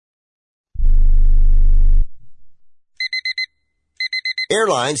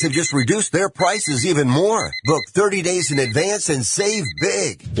Airlines have just reduced their prices even more. Book 30 days in advance and save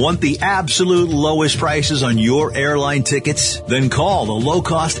big. Want the absolute lowest prices on your airline tickets? Then call the Low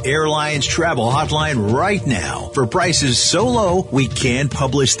Cost Airlines Travel Hotline right now for prices so low we can't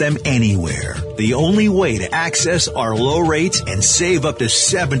publish them anywhere. The only way to access our low rates and save up to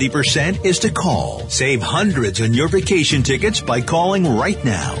 70% is to call. Save hundreds on your vacation tickets by calling right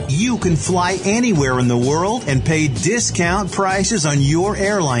now. You can fly anywhere in the world and pay discount prices on your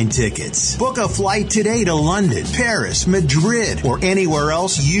airline tickets. Book a flight today to London, Paris, Madrid, or anywhere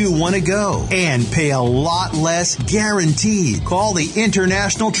else you want to go and pay a lot less guaranteed. Call the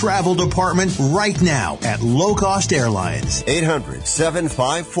International Travel Department right now at Low Cost Airlines.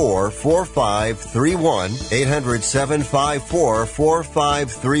 800-754-4531.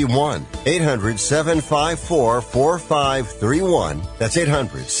 800-754-4531. 800-754-4531. That's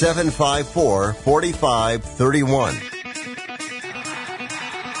 800-754-4531.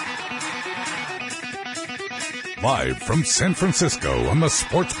 Live from San Francisco on the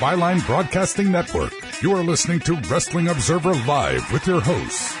Sports Byline Broadcasting Network, you are listening to Wrestling Observer Live with your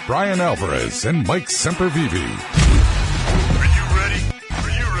hosts, Bryan Alvarez and Mike Sempervive. Are you ready? Are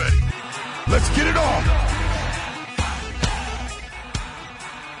you ready? Let's get it on!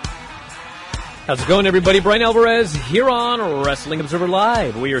 How's it going, everybody? Bryan Alvarez here on Wrestling Observer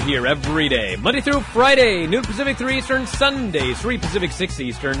Live. We are here every day, Monday through Friday, noon Pacific, 3 Eastern, Sunday, 3 Pacific, 6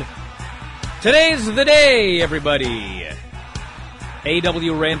 Eastern. Today's the day, everybody.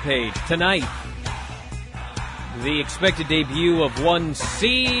 AW Rampage tonight. The expected debut of one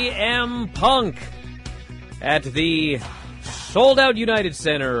CM Punk at the sold-out United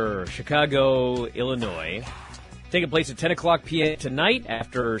Center, Chicago, Illinois. Taking place at 10 o'clock p.m. tonight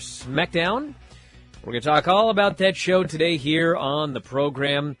after SmackDown. We're going to talk all about that show today here on the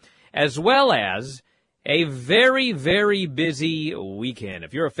program, as well as a very, very busy weekend.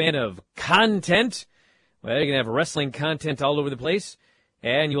 If you're a fan of content, well, you're going to have wrestling content all over the place,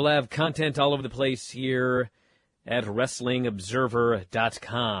 and you'll have content all over the place here at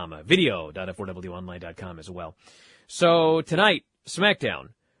WrestlingObserver.com, video.f4wonline.com as well. So tonight, SmackDown,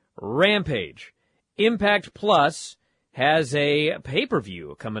 Rampage, Impact Plus has a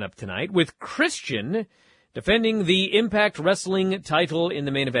pay-per-view coming up tonight with Christian defending the Impact Wrestling title in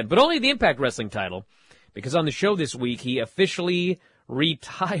the main event, but only the Impact Wrestling title, because on the show this week, he officially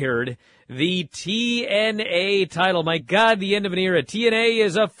retired the TNA title. My God, the end of an era. TNA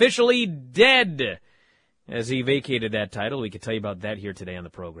is officially dead as he vacated that title. We could tell you about that here today on the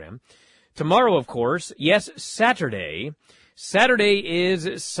program. Tomorrow, of course, yes, Saturday. Saturday is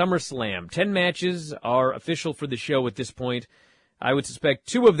SummerSlam. 10 matches are official for the show at this point. I would suspect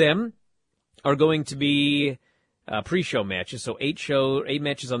 2 of them are going to be pre-show matches, so 8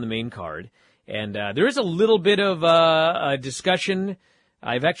 matches on the main card. And there is a little bit of a discussion.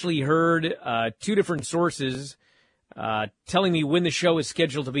 I've actually heard 2 different sources telling me when the show is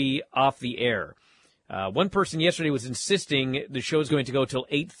scheduled to be off the air. One person yesterday was insisting the show is going to go till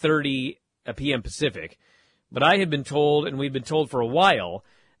 8:30 p.m. Pacific. But I had been told, and we've been told for a while,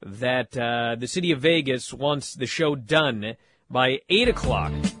 that the city of Vegas wants the show done by 8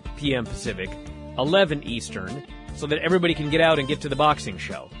 o'clock p.m. Pacific, 11 Eastern, so that everybody can get out and get to the boxing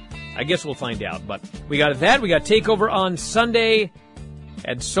show. I guess we'll find out. But we got that. We got TakeOver on Sunday,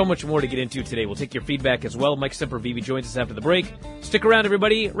 and so much more to get into today. We'll take your feedback as well. Mike Sempervive joins us after the break. Stick around,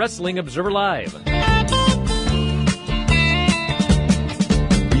 everybody. Wrestling Observer Live.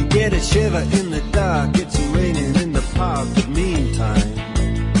 You get a shiver in the dark. It's raining in the park. But meantime,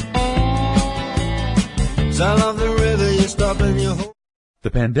 'cause I love the river. You stop and you hold. The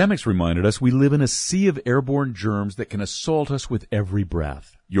pandemic's reminded us we live in a sea of airborne germs that can assault us with every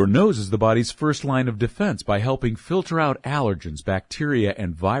breath. Your nose is the body's first line of defense by helping filter out allergens, bacteria,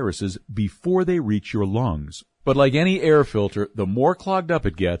 and viruses before they reach your lungs. But like any air filter, the more clogged up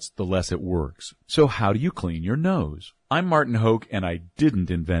it gets, the less it works. So how do you clean your nose? I'm Martin Hoke, and I didn't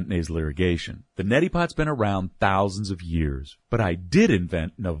invent nasal irrigation. The neti pot's been around thousands of years. But I did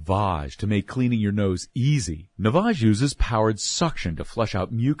invent Navage to make cleaning your nose easy. Navage uses powered suction to flush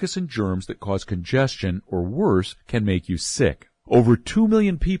out mucus and germs that cause congestion, or worse, can make you sick. Over 2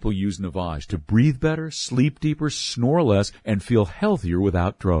 million people use Navage to breathe better, sleep deeper, snore less, and feel healthier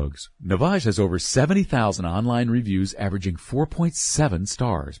without drugs. Navage has over 70,000 online reviews averaging 4.7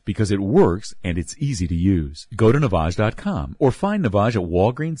 stars because it works and it's easy to use. Go to Navage.com or find Navage at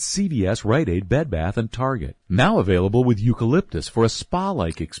Walgreens, CVS, Rite Aid, Bed Bath, and Target. Now available with eucalyptus for a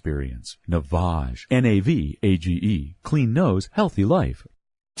spa-like experience. Navage. Navage. Clean nose, healthy life.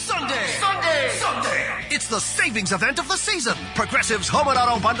 Sunday! It's the savings event of the season. Progressive's Home and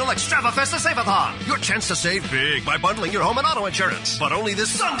Auto Bundle Extravafesta Save-a-thon. Your chance to save big by bundling your home and auto insurance. But only this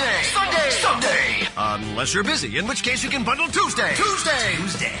Sunday. Unless you're busy, in which case you can bundle Tuesday.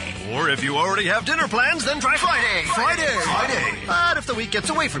 Or if you already have dinner plans, then try Friday. But if the week gets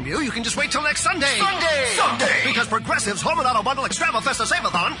away from you, you can just wait till next Sunday. Because Progressive's Home and Auto Bundle Extravafesta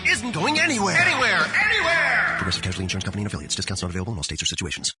Save-a-thon isn't going anywhere. Progressive Casualty Insurance Company and affiliates. Discounts not available in all states or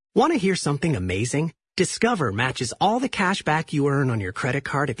situations. Want to hear something amazing? Discover matches all the cash back you earn on your credit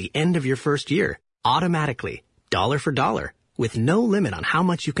card at the end of your first year, automatically, dollar for dollar, with no limit on how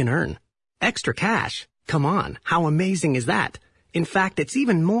much you can earn. Extra cash? Come on, how amazing is that? In fact, it's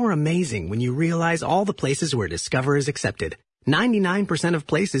even more amazing when you realize all the places where Discover is accepted. 99% of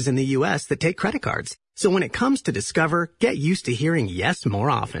places in the U.S. that take credit cards. So when it comes to Discover, get used to hearing yes more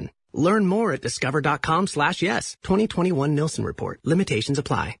often. Learn more at discover.com/yes. 2021 Nielsen Report. Limitations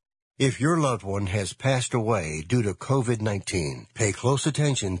apply. If your loved one has passed away due to COVID-19, pay close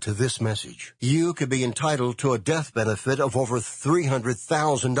attention to this message. You could be entitled to a death benefit of over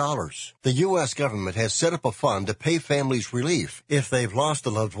 $300,000. The U.S. government has set up a fund to pay families relief if they've lost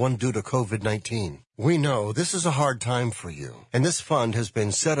a loved one due to COVID-19. We know this is a hard time for you, and this fund has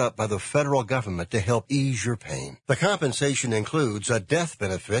been set up by the federal government to help ease your pain. The compensation includes a death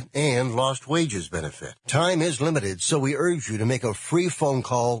benefit and lost wages benefit. Time is limited, so we urge you to make a free phone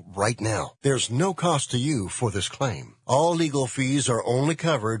call right now. There's no cost to you for this claim. All legal fees are only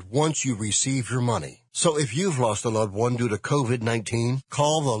covered once you receive your money. So if you've lost a loved one due to COVID-19,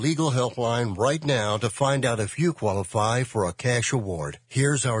 call the legal helpline right now to find out if you qualify for a cash award.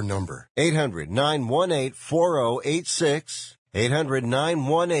 Here's our number. 800-918-4086.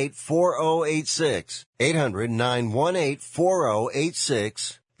 800-918-4086.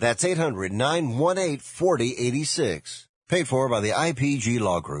 800-918-4086. That's 800-918-4086. Paid for by the IPG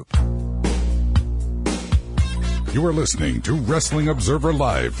Law Group. You are listening to Wrestling Observer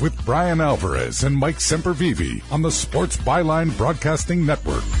Live with Bryan Alvarez and Mike Sempervive on the Sports Byline Broadcasting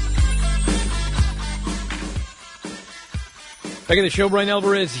Network. Back in the show, Bryan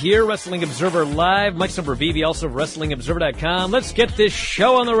Alvarez here, Wrestling Observer Live. Mike Sempervive, also of WrestlingObserver.com. Let's get this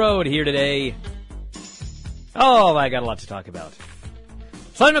show on the road here today. Oh, I got a lot to talk about.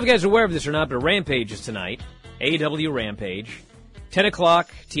 So I don't know if you guys are aware of this or not, but Rampage is tonight. AEW Rampage. 10 o'clock,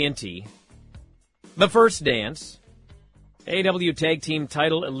 TNT. The First Dance. AEW Tag Team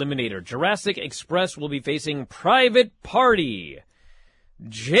Title Eliminator. Jurassic Express will be facing Private Party.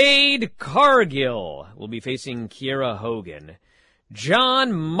 Jade Cargill will be facing Kiera Hogan.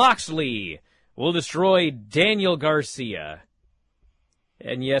 Jon Moxley will destroy Daniel Garcia.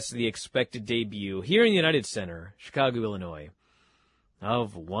 And yes, the expected debut here in the United Center, Chicago, Illinois,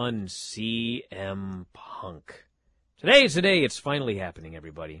 of one CM Punk. Today is the day. It's finally happening,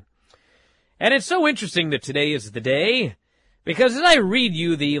 everybody. And it's so interesting that today is the day, because as I read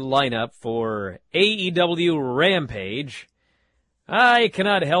you the lineup for AEW Rampage, I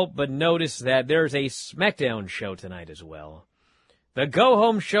cannot help but notice that there's a SmackDown show tonight as well. The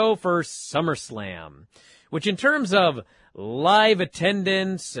go-home show for SummerSlam, which in terms of live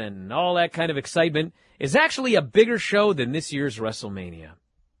attendance and all that kind of excitement is actually a bigger show than this year's WrestleMania.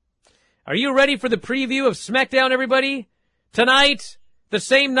 Are you ready for the preview of SmackDown, everybody? Tonight, the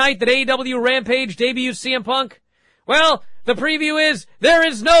same night that AEW Rampage debuts CM Punk? Well, the preview is, there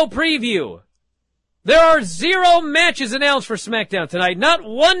is no preview. There are 0 matches announced for SmackDown tonight. Not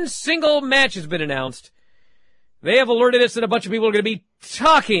one single match has been announced. They have alerted us that a bunch of people are going to be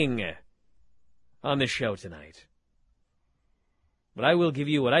talking on this show tonight. But I will give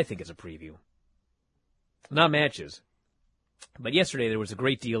you what I think is a preview. Not matches. But yesterday there was a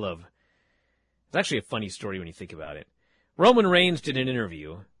great deal of... It's actually a funny story when you think about it. Roman Reigns did an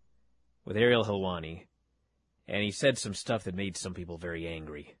interview with Ariel Helwani, and he said some stuff that made some people very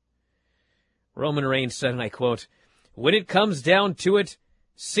angry. Roman Reigns said, and I quote, "When it comes down to it,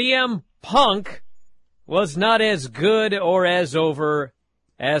 CM Punk was not as good or as over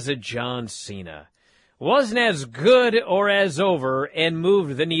as a John Cena. Wasn't as good or as over and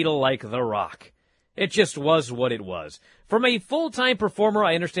moved the needle like The Rock. It just was what it was. From a full-time performer,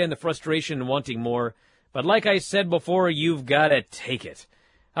 I understand the frustration and wanting more, but like I said before, you've got to take it.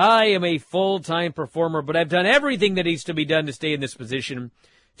 I am a full-time performer, but I've done everything that needs to be done to stay in this position,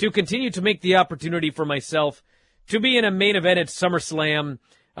 to continue to make the opportunity for myself to be in a main event at SummerSlam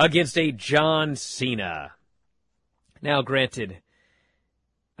against a John Cena." Now, granted,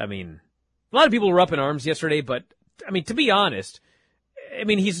 I mean, a lot of people were up in arms yesterday, but, I mean, to be honest, I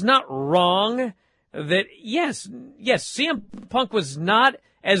mean, he's not wrong that, yes, CM Punk was not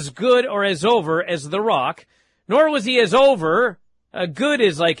as good or as over as The Rock, nor was he as over. Good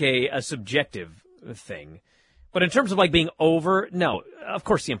is like a subjective thing. But in terms of like being over, no. Of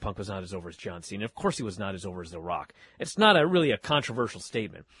course CM Punk was not as over as John Cena. Of course he was not as over as The Rock. It's not really a controversial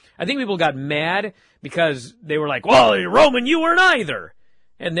statement. I think people got mad because they were like, well, Roman, you weren't either.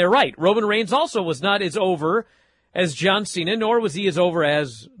 And they're right. Roman Reigns also was not as over as John Cena, nor was he as over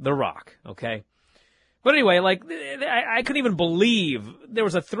as The Rock, okay? But anyway, like, I couldn't even believe there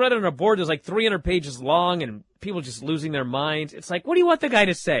was a thread on a board that was like 300 pages long and people just losing their minds. It's like, what do you want the guy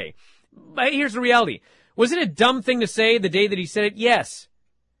to say? But here's the reality. Was it a dumb thing to say the day that he said it? Yes.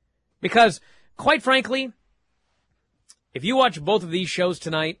 Because, quite frankly, if you watch both of these shows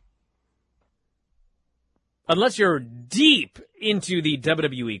tonight, unless you're deep into the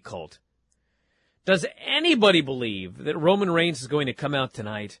WWE cult, does anybody believe that Roman Reigns is going to come out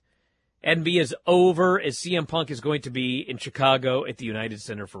tonight and be as over as CM Punk is going to be in Chicago at the United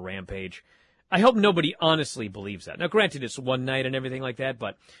Center for Rampage? I hope nobody honestly believes that. Now, granted, it's one night and everything like that,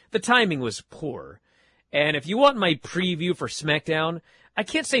 but the timing was poor. And if you want my preview for SmackDown, I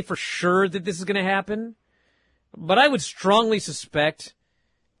can't say for sure that this is going to happen, but I would strongly suspect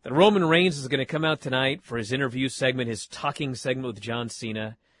that Roman Reigns is going to come out tonight for his interview segment, his talking segment with John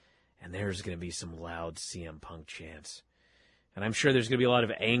Cena, and there's going to be some loud CM Punk chants. And I'm sure there's going to be a lot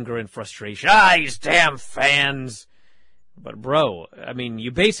of anger and frustration. These damn fans! But bro, I mean,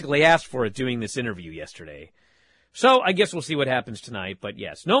 you basically asked for it doing this interview yesterday. So I guess we'll see what happens tonight. But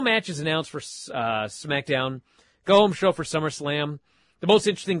yes, no matches announced for SmackDown. Go-home show for SummerSlam. The most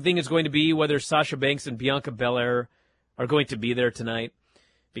interesting thing is going to be whether Sasha Banks and Bianca Belair are going to be there tonight.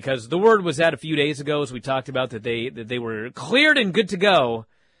 Because the word was out a few days ago, as we talked about, that they were cleared and good to go.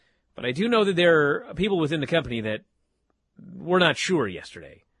 But I do know that there are people within the company that were not sure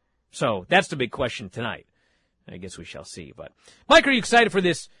yesterday. So that's the big question tonight. I guess we shall see. But Mike, are you excited for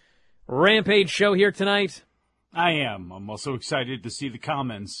this Rampage show here tonight? I am. I'm also excited to see the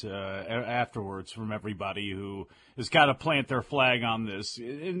comments afterwards from everybody who has got to plant their flag on this.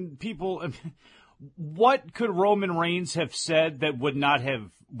 And people, what could Roman Reigns have said that would not have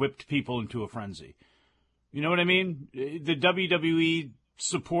whipped people into a frenzy? You know what I mean? The WWE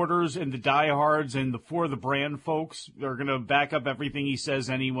supporters and the diehards and the for the brand folks are going to back up everything he says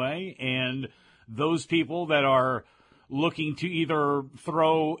anyway. And those people that are looking to either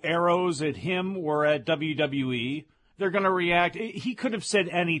throw arrows at him or at WWE, they're going to react. He could have said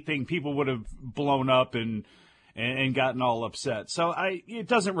anything. People would have blown up and gotten all upset. So it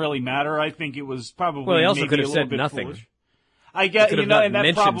doesn't really matter. I think it was probably well, he also maybe could have a little said bit nothing. Foolish. I get, and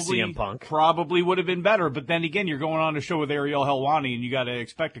that probably would have been better. But then again, you're going on a show with Ariel Helwani, and you got to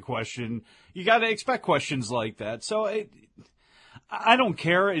expect a question. You got to expect questions like that. So I don't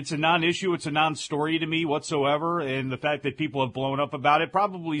care. It's a non-issue. It's a non-story to me whatsoever. And the fact that people have blown up about it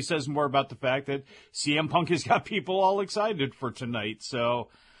probably says more about the fact that CM Punk has got people all excited for tonight. So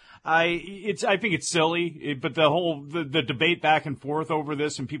I think it's silly, but the debate back and forth over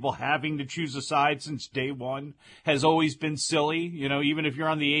this and people having to choose a side since day one has always been silly. You know, even if you're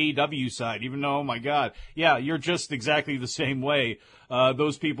on the AEW side, even though, oh my God, yeah, you're just exactly the same way.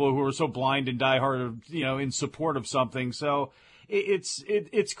 Those people who are so blind and diehard, in support of something. So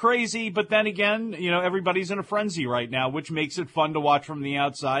it's crazy, but then again, everybody's in a frenzy right now, which makes it fun to watch from the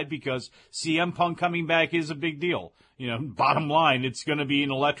outside because CM Punk coming back is a big deal. Bottom line, it's going to be an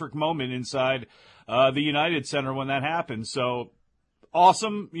electric moment inside the United Center when that happens. So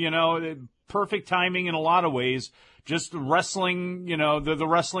awesome, perfect timing in a lot of ways. Just wrestling, the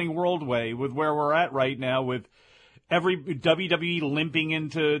wrestling world way with where we're at right now with every WWE limping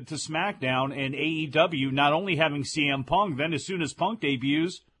into SmackDown and AEW not only having CM Punk, then as soon as Punk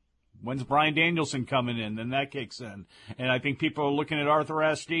debuts, when's Bryan Danielson coming in? Then that kicks in. And I think people are looking at Arthur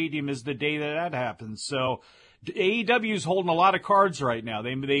Ashe Stadium as the day that happens. So AEW is holding a lot of cards right now.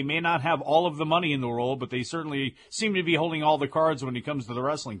 They may not have all of the money in the world, but they certainly seem to be holding all the cards when it comes to the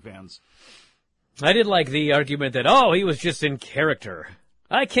wrestling fans. I did like the argument that, he was just in character.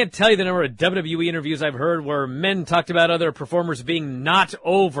 I can't tell you the number of WWE interviews I've heard where men talked about other performers being not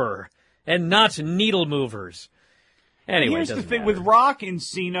over and not needle movers. Anyway, here's the thing with Rock and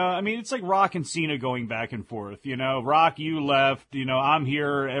Cena. I mean, it's like Rock and Cena going back and forth. Rock, you left. I'm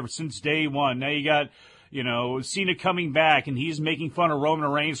here ever since day one. Now you got, Cena coming back, and he's making fun of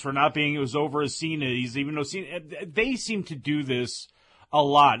Roman Reigns for not being as over as Cena is, even though they seem to do this a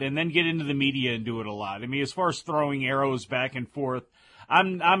lot and then get into the media and do it a lot. I mean, as far as throwing arrows back and forth,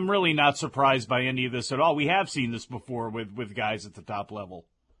 I'm really not surprised by any of this at all. We have seen this before with guys at the top level.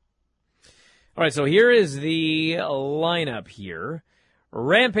 All right, so here is the lineup here.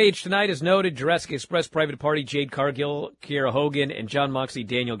 Rampage tonight is noted Jurassic Express, Private Party, Jade Cargill, Kiera Hogan, and Jon Moxley,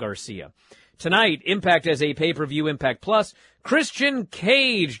 Daniel Garcia. Tonight, Impact has a pay-per-view Impact Plus. Christian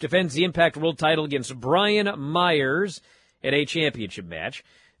Cage defends the Impact World title against Bryan Myers at a championship match.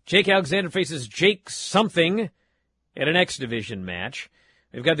 Jake Alexander faces Jake something at an X Division match.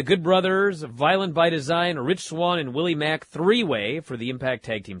 We've got the Good Brothers, Violent by Design, Rich Swann, and Willie Mack three-way for the Impact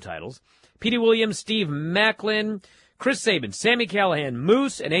Tag Team titles. Petey Williams, Steve Macklin, Chris Sabin, Sami Callihan,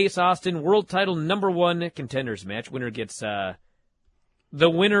 Moose, and Ace Austin World Title #1 contenders match. Winner gets the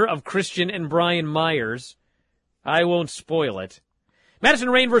winner of Christian and Bryan Myers. I won't spoil it. Madison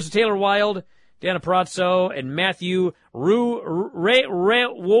Rayne versus Taylor Wilde, Dana Perazzo, and Matthew you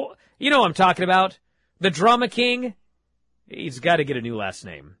know what I'm talking about. The Drama King. He's got to get a new last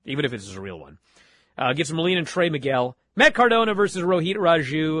name, even if it's his real one. Gets Molina and Trey Miguel. Matt Cardona versus Rohit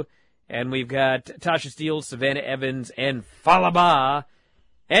Raju. And we've got Tasha Steele, Savannah Evans, and Falaba,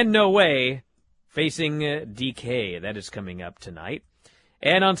 and No Way facing DK. That is coming up tonight.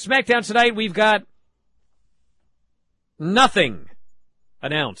 And on SmackDown tonight, we've got nothing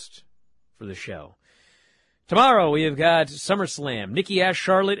announced for the show. Tomorrow, we have got SummerSlam. Nikki Ash,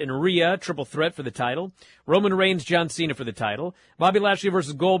 Charlotte, and Rhea, triple threat for the title. Roman Reigns, John Cena for the title. Bobby Lashley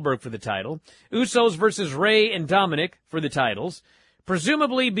versus Goldberg for the title. Usos versus Rey and Dominic for the titles.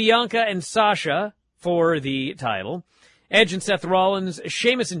 Presumably Bianca and Sasha for the title. Edge and Seth Rollins,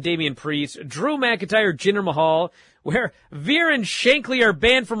 Sheamus and Damian Priest, Drew McIntyre, Jinder Mahal, where Veer and Shankly are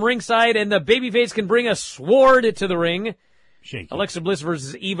banned from ringside and the babyface can bring a sword to the ring. Shankly. Alexa Bliss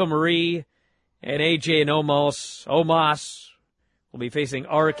versus Eva Marie, and AJ and Omos will be facing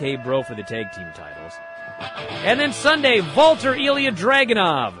RK Bro for the tag team titles. And then Sunday, Walter Ilya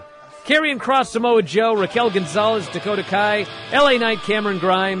Dragunov, Karrion Kross, Samoa Joe, Raquel Gonzalez, Dakota Kai, LA Knight, Cameron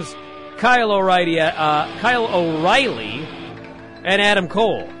Grimes, Kyle O'Reilly, and Adam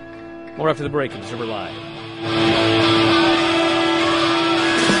Cole. More after the break on Observer Live.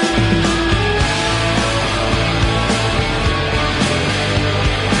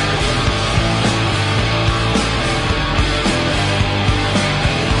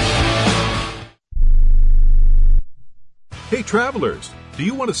 Hey travelers, do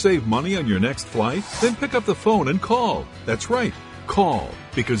you want to save money on your next flight? Then pick up the phone and call. That's right, call,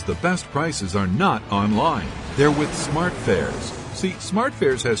 because the best prices are not online. They're with SmartFares. See,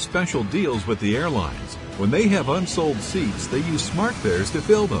 SmartFares has special deals with the airlines. When they have unsold seats, they use SmartFares to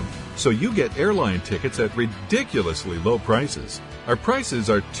fill them. So you get airline tickets at ridiculously low prices. Our prices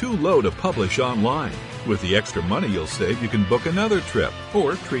are too low to publish online. With the extra money you'll save, you can book another trip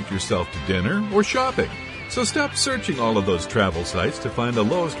or treat yourself to dinner or shopping. So stop searching all of those travel sites to find the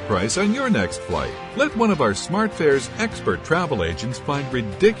lowest price on your next flight. Let one of our SmartFares expert travel agents find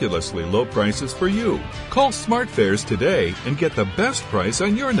ridiculously low prices for you. Call SmartFares today and get the best price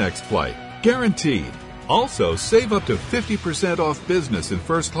on your next flight. Guaranteed. Also, save up to 50% off business and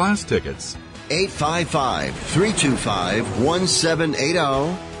first class tickets.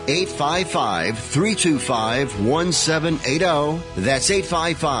 855-325-1780. 855-325-1780. That's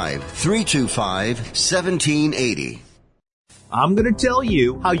 855-325-1780. I'm going to tell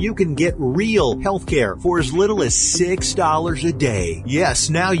you how you can get real health care for as little as $6 a day. Yes,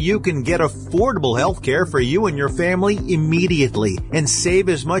 now you can get affordable health care for you and your family immediately and save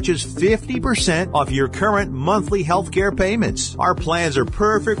as much as 50% off your current monthly health care payments. Our plans are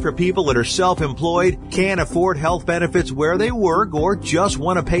perfect for people that are self-employed, can't afford health benefits where they work, or just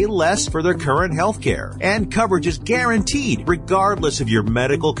want to pay less for their current health care. And coverage is guaranteed regardless of your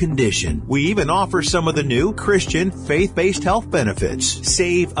medical condition. We even offer some of the new Christian faith-based health benefits.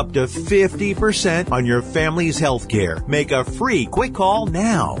 Save up to 50% on your family's health care. Make a free quick call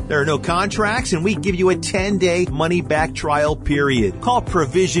now. There are no contracts and we give you a 10-day money-back trial period. Call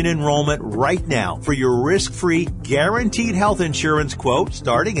Provision Enrollment right now for your risk-free guaranteed health insurance quote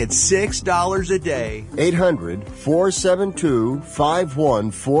starting at $6 a day.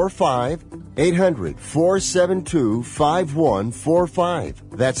 800-472-5145.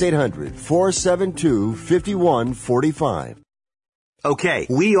 800-472-5145. That's 800-472-5145. Okay,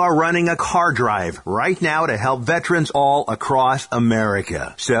 we are running a car drive right now to help veterans all across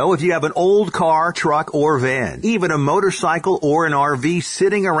America. So if you have an old car, truck, or van, even a motorcycle or an RV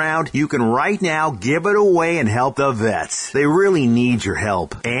sitting around, you can right now give it away and help the vets. They really need your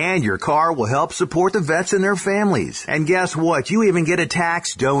help. And your car will help support the vets and their families. And guess what? You even get a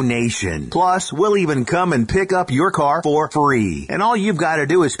tax donation. Plus, we'll even come and pick up your car for free. And all you've got to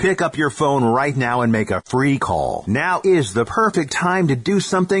do is pick up your phone right now and make a free call. Now is the perfect time time to do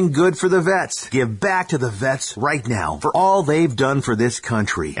something good for the vets. Give back to the vets right now for all they've done for this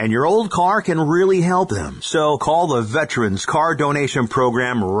country. And your old car can really help them. So call the Veterans Car Donation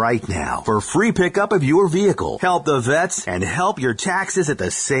Program right now for free pickup of your vehicle. Help the vets and help your taxes at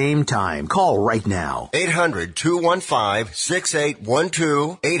the same time. Call right now.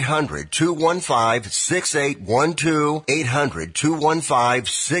 800-215-6812. 800-215-6812.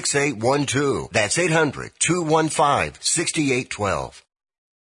 800-215-6812. That's 800-215-6812.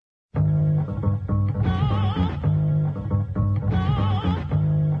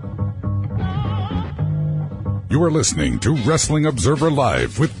 You are listening to Wrestling Observer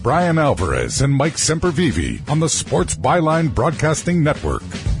Live with Bryan Alvarez and Mike Sempervive on the Sports Byline Broadcasting Network.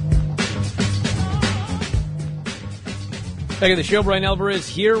 Back at the show, Bryan Alvarez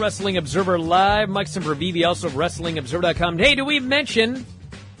here, Wrestling Observer Live. Mike Sempervive, also of WrestlingObserver.com. Hey, do we mention,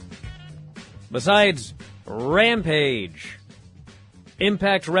 besides Rampage,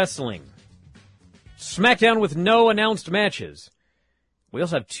 Impact Wrestling, SmackDown with no announced matches, we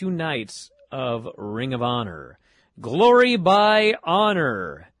also have 2 nights of Ring of Honor. Glory by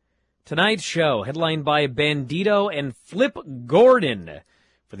Honor. Tonight's show, headlined by Bandito and Flip Gordon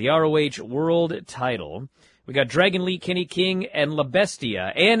for the ROH World title. We got Dragon Lee, Kenny King, and La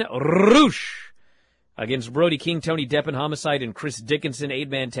Bestia, and Roosh against Brody King, Tony Deppen, Homicide, and Chris Dickinson.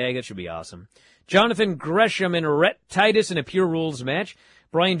 8-man tag. That should be awesome. Jonathan Gresham and Rhett Titus in a Pure Rules match.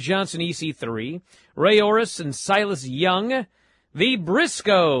 Brian Johnson, EC3. Ray Orris and Silas Young. The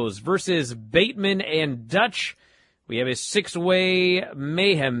Briscoes versus Bateman and Dutch. We have a 6-way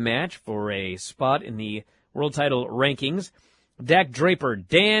mayhem match for a spot in the world title rankings. Dak Draper,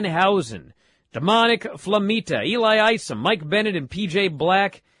 Danhausen, Demonic Flamita, Eli Isom, Mike Bennett, and PJ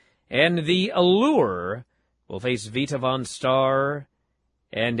Black. And the Allure will face Vita Von Star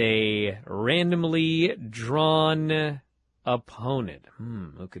and a randomly drawn opponent.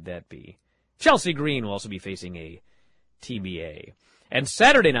 Who could that be? Chelsea Green will also be facing a TBA. And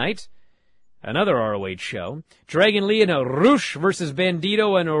Saturday night, another ROH show. Dragon Lee and Roosh versus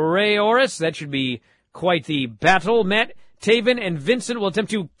Bandito and Ray Orris. That should be quite the battle. Matt Taven and Vincent will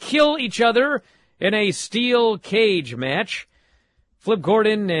attempt to kill each other in a steel cage match. Flip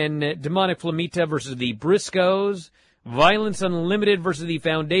Gordon and Demonic Flamita versus the Briscoes. Violence Unlimited versus the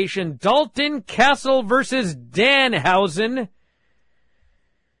Foundation. Dalton Castle versus Danhausen.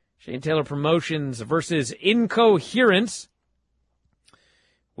 Shane Taylor Promotions versus Incoherence,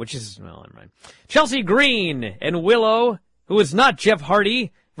 which is, well, never mind. Chelsea Green and Willow, who is not Jeff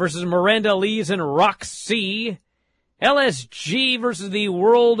Hardy, versus Miranda Lees and Roxy. LSG versus the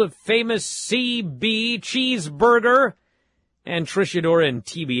world-famous CB Cheeseburger. And Trish Adora and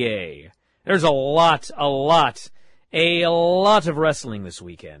TBA. There's a lot of wrestling this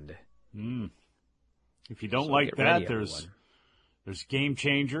weekend. If you don't like that, there's Game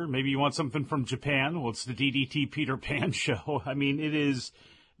Changer. Maybe you want something from Japan. Well, it's the DDT Peter Pan show. I mean, it is,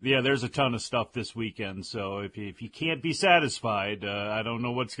 there's a ton of stuff this weekend. So if you can't be satisfied, I don't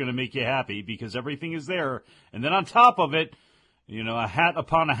know what's going to make you happy because everything is there. And then on top of it, a hat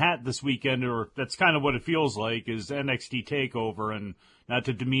upon a hat this weekend, or that's kind of what it feels like, is NXT TakeOver. And not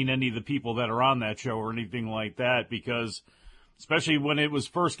to demean any of the people that are on that show or anything like that, because especially when it was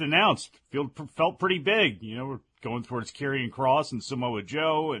first announced, felt pretty big. We're going towards Karrion Kross and Samoa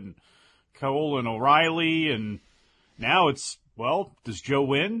Joe and Cole and O'Reilly, and now it's, well, does Joe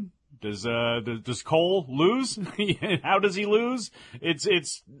win? Does Cole lose? How does he lose?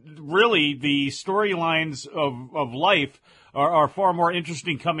 It's really the storylines of life are far more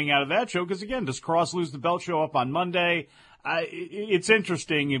interesting coming out of that show, because again, does Kross lose the belt show up on Monday? It's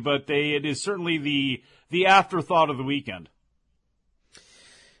interesting, but it is certainly the afterthought of the weekend.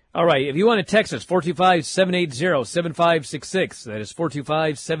 All right, if you want to text us, 425-780-7566. That is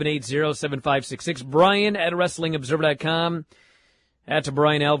 425-780-7566. Bryan at WrestlingObserver.com. At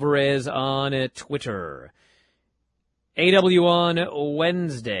Bryan Alvarez on Twitter. AW on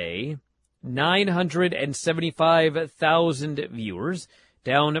Wednesday, 975,000 viewers,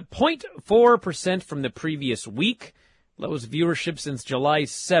 down 0.4% from the previous week. Lowest viewership since July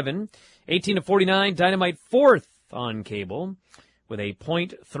 7. 18 to 49, Dynamite fourth on cable, with a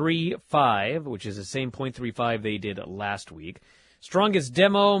 0.35, which is the same 0.35 they did last week. Strongest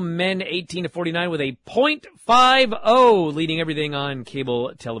Demo, men 18 to 49, with a 0.50, leading everything on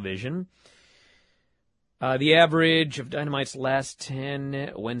cable television. The average of Dynamite's last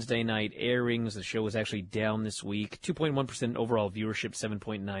 10 Wednesday night airings, the show was actually down this week. 2.1% overall viewership,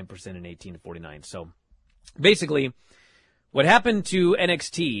 7.9% in 18 to 49. So, basically, what happened to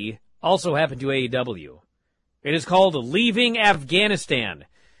NXT also happened to AEW. It is called Leaving Afghanistan.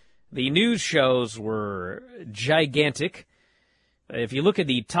 The news shows were gigantic. if you look at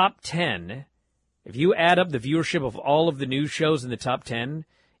the top 10, if you add up the viewership of all of the news shows in the top 10,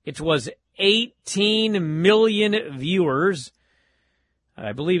 it was 18 million viewers.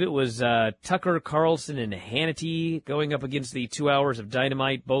 I believe it was Tucker Carlson and Hannity going up against the 2 hours of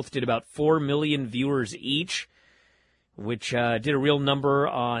Dynamite. Both did about 4 million viewers each, which did a real number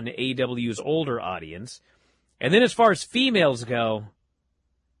on AEW's older audience. And then as far as females go,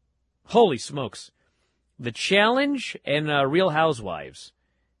 holy smokes. The Challenge and Real Housewives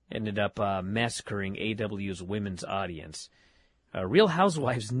ended up massacring AEW's women's audience. Real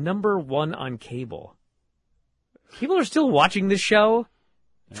Housewives, #1 on cable. People are still watching this show.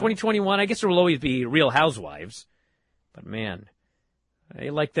 2021, I guess there will always be Real Housewives. But man, they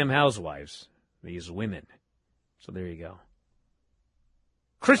like them housewives, these women. So there you go.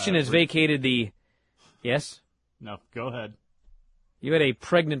 Christian has vacated the... Yes? No, go ahead. You had a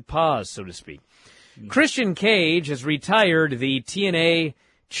pregnant pause, so to speak. Christian Cage has retired the TNA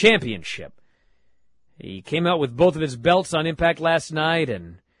Championship. He came out with both of his belts on Impact last night,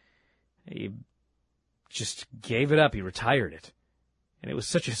 and he just gave it up. He retired it. And it was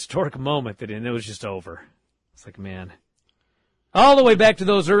such a historic moment that it was just over. It's like, man. All the way back to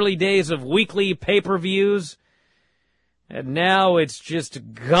those early days of weekly pay-per-views, and now it's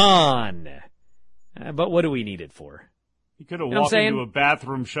just gone. But what do we need it for? He could have walked into a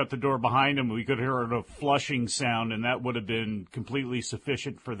bathroom, shut the door behind him, we could have heard a flushing sound, and that would have been completely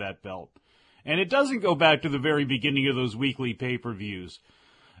sufficient for that belt. And it doesn't go back to the very beginning of those weekly pay-per-views.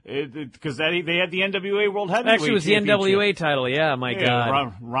 Because they had the NWA World Heavyweight Actually, it was the NWA title, yeah, my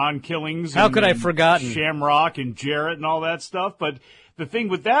God. Ron Killings. How could I have forgotten? Shamrock and Jarrett and all that stuff. But the thing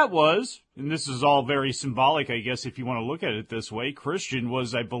with that was, and this is all very symbolic, I guess, if you want to look at it this way, Christian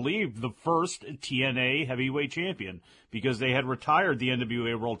was, I believe, the first TNA heavyweight champion because they had retired the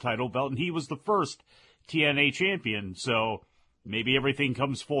NWA World title belt, and he was the first TNA champion. So maybe everything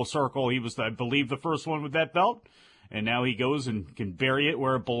comes full circle. He was, I believe, the first one with that belt. And now he goes and can bury it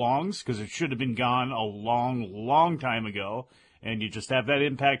where it belongs because it should have been gone a long, long time ago. And you just have that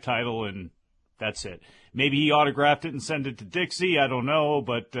Impact title, and that's it. Maybe he autographed it and sent it to Dixie. I don't know,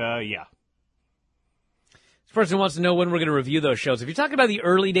 but yeah. This person wants to know when we're going to review those shows. If you're talking about the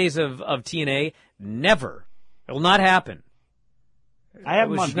early days of TNA, never. It will not happen. I have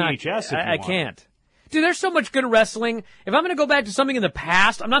them on VHS if you I want. can't. Dude, there's so much good wrestling. If I'm going to go back to something in the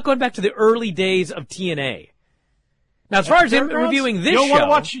past, I'm not going back to the early days of TNA. Now, as far as him reviewing this show... You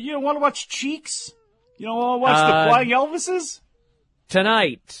don't want to watch Cheeks? You don't want to watch the Flying Elvises?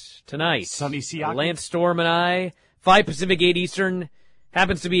 Tonight. Sonny Siakam. Lance Storm and I, 5 Pacific, 8 Eastern,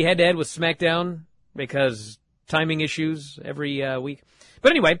 happens to be head-to-head with SmackDown because timing issues every week.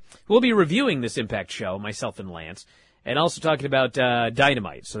 But anyway, we'll be reviewing this Impact show, myself and Lance, and also talking about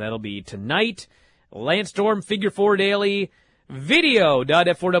Dynamite. So that'll be tonight. Lance Storm, Figure 4 Daily,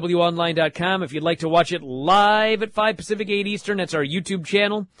 video.f4wonline.com if you'd like to watch it live at 5 Pacific, 8 Eastern. That's our YouTube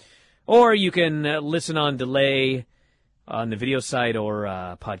channel. Or you can listen on delay on the video site or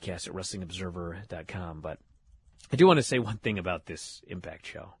podcast at WrestlingObserver.com. But I do want to say one thing about this Impact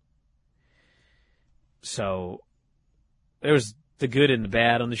show. So there was the good and the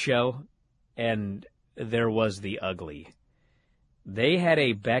bad on the show, and there was the ugly. They had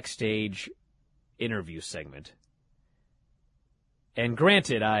a backstage interview segment. And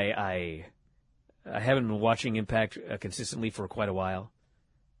granted, I haven't been watching Impact consistently for quite a while,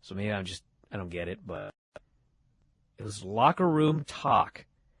 so maybe I don't get it, but it was locker room talk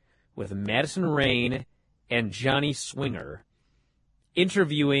with Madison Rayne and Johnny Swinger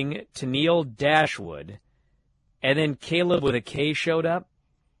interviewing Tennille Dashwood, and then Caleb with a K showed up.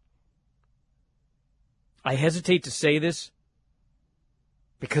 I hesitate to say this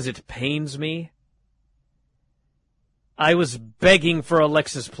because it pains me. I was begging for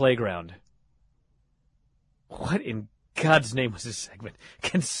Alexa's Playground. What in God's name was this segment?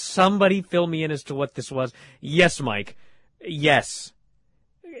 Can somebody fill me in as to what this was? Yes, Mike. Yes.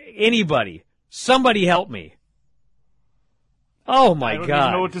 Anybody. Somebody help me. Oh, my God. I don't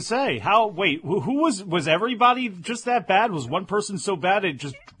even know what to say. Who was everybody just that bad? Was one person so bad it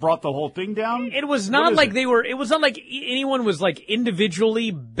just brought the whole thing down? It was not like it was not like anyone was like individually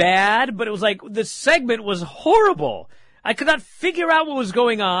bad, but it was like the segment was horrible. I could not figure out what was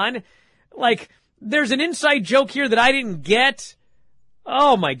going on. Like, there's an inside joke here that I didn't get.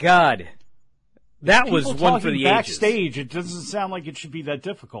 Oh, my God. That was one for the ages. Backstage, it doesn't sound like it should be that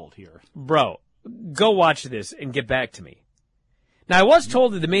difficult here. Bro, go watch this and get back to me. Now, I was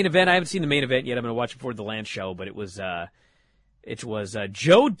told that the main event, I haven't seen the main event yet. I'm going to watch it before the Lance show, but it was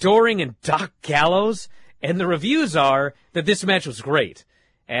Joe Doring and Doc Gallows, and the reviews are that this match was great.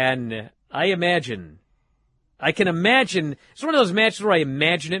 And I imagine I can imagine, it's one of those matches where I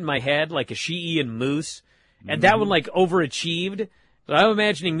imagine it in my head, like a Ishii and Moose, and that one like overachieved. So I'm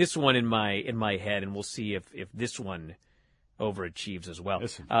imagining this one in my head, and we'll see if this one overachieves as well.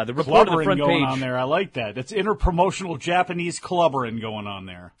 The report on the front going page on there. I like that. That's interpromotional Japanese clubbering going on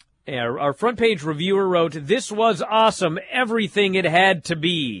there. Yeah, our front page reviewer wrote, "This was awesome. Everything it had to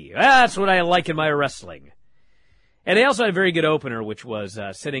be. That's what I like in my wrestling." And they also had a very good opener, which was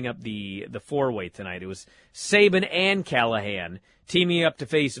setting up the four-way tonight. It was Sabin and Callahan teaming up to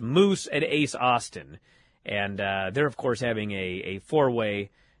face Moose and Ace Austin. And they're, of course, having a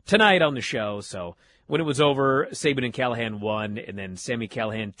four-way tonight on the show. So when it was over, Sabin and Callahan won, and then Sami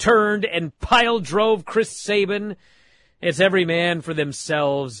Callahan turned and pile drove Chris Sabin. It's every man for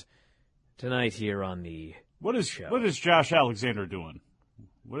themselves tonight here on the show. What is Josh Alexander doing?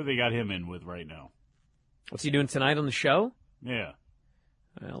 What do they got him in with right now? What's he doing tonight on the show? Yeah.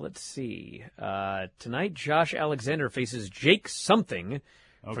 Well, let's see. Tonight, Josh Alexander faces Jake something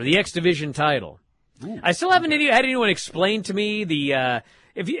for the X Division title. Ooh, I still haven't had anyone explain to me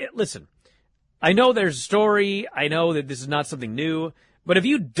listen, I know there's a story. I know that this is not something new, but if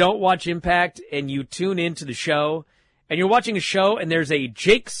you don't watch Impact and you tune into the show and you're watching a show and there's a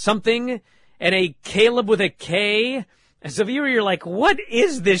Jake something and a Caleb with a K, as a viewer, you're like, what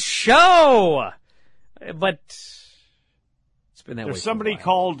is this show? But it's been that way. There's somebody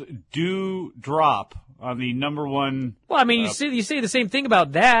called Do Drop on the number one. Well, I mean, you say the same thing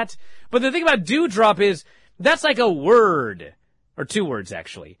about that, but the thing about Dewdrop is that's like a word, or two words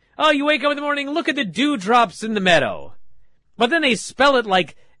actually. Oh, you wake up in the morning, look at the dewdrops in the meadow, but then they spell it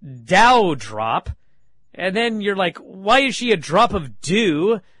like Dowdrop, and then you're like, why is she a drop of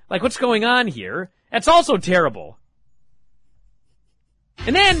dew? Like, what's going on here? That's also terrible.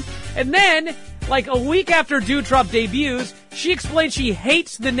 And then, like a week after Dewdrop debuts, she explains she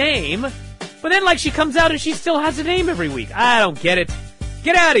hates the name, but then like she comes out and she still has a name every week. I don't get it.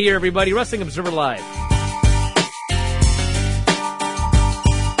 Get out of here, everybody. Wrestling Observer Live.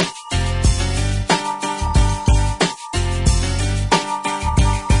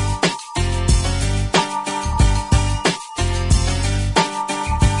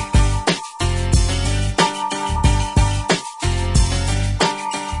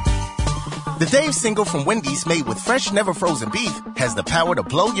 The Dave single from Wendy's made with fresh, never frozen beef has the power to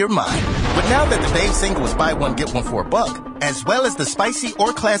blow your mind. But now that the Dave single is buy one, get one for $1, as well as the spicy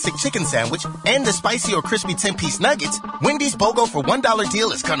or classic chicken sandwich and the spicy or crispy 10-piece nuggets, Wendy's BOGO for $1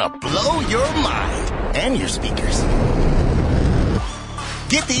 deal is gonna blow your mind and your speakers.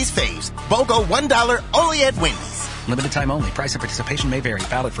 Get these faves. BOGO $1 only at Wendy's. Limited time only. Price and participation may vary.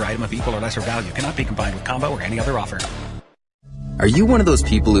 Valid for item of equal or lesser value. Cannot be combined with combo or any other offer. Are you one of those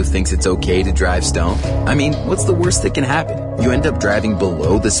people who thinks it's okay to drive stoned? I mean, what's the worst that can happen? You end up driving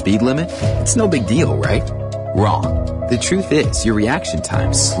below the speed limit? It's no big deal, right? Wrong. The truth is, your reaction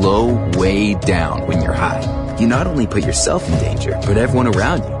times slow way down when you're high. You not only put yourself in danger, but everyone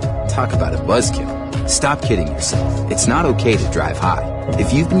around you. Talk about a buzzkill. Stop kidding yourself. It's not okay to drive high.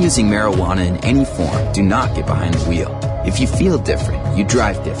 If you've been using marijuana in any form, do not get behind the wheel. If you feel different, you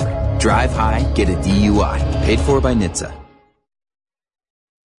drive different. Drive high, get a DUI. Paid for by NHTSA.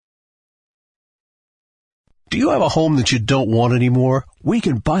 Do you have a home that you don't want anymore? We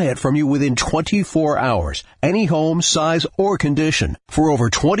can buy it from you within 24 hours. Any home, size, or condition. For over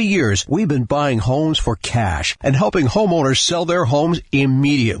 20 years, we've been buying homes for cash and helping homeowners sell their homes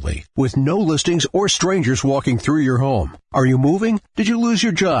immediately with no listings or strangers walking through your home. Are you moving? Did you lose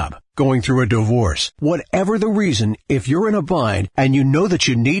your job? Going through a divorce? Whatever the reason, if you're in a bind and you know that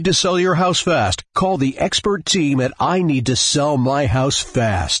you need to sell your house fast, call the expert team at I Need to Sell My House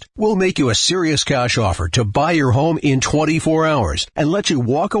Fast. We'll make you a serious cash offer to buy your home in 24 hours and let you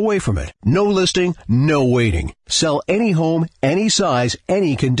walk away from it. No listing, no waiting. Sell any home, any size,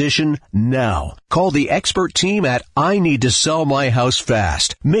 any condition, now. Call the expert team at I Need to Sell My House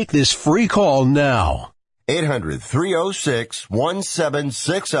Fast. Make this free call now.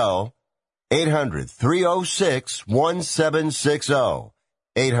 800-306-1760. 800-306-1760.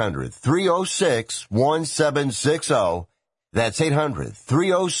 800-306-1760. That's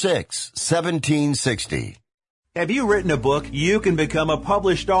 800-306-1760. Have you written a book? You can become a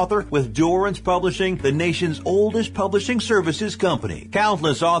published author with Dorrance Publishing, the nation's oldest publishing services company.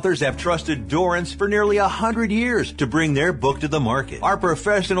 Countless authors have trusted Dorrance for nearly 100 years to bring their book to the market. Our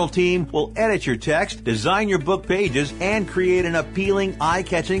professional team will edit your text, design your book pages, and create an appealing,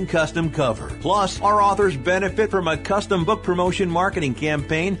 eye-catching custom cover. Plus, our authors benefit from a custom book promotion marketing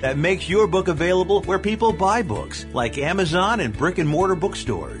campaign that makes your book available where people buy books, like Amazon and brick-and-mortar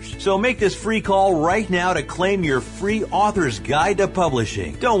bookstores. So make this free call right now to claim claim your free author's guide to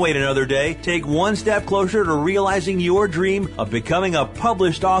publishing. Don't wait another day. Take one step closer to realizing your dream of becoming a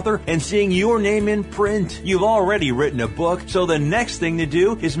published author and seeing your name in print. You've already written a book, so the next thing to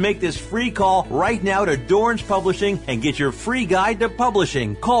do is make this free call right now to Dorrance Publishing and get your free guide to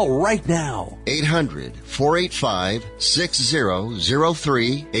publishing. Call right now.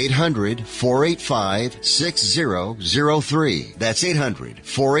 800-485-6003. 800-485-6003. That's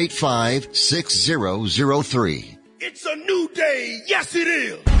 800-485-6003. It's a new day. Yes, it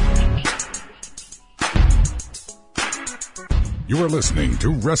is. You are listening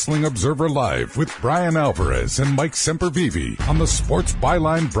to Wrestling Observer Live with Bryan Alvarez and Mike Sempervive on the Sports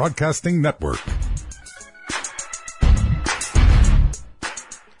Byline Broadcasting Network.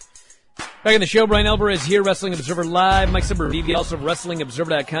 Back in the show, Bryan Alvarez here, Wrestling Observer Live. Mike Sempervive, also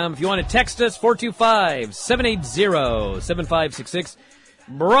WrestlingObserver.com. If you want to text us, 425-780-7566.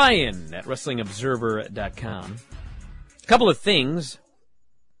 Bryan at WrestlingObserver.com. A couple of things,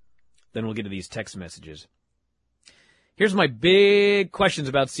 then we'll get to these text messages. Here's my big questions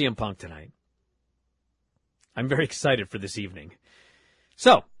about CM Punk tonight. I'm very excited for this evening.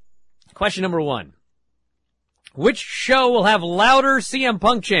 So, question number 1. Which show will have louder CM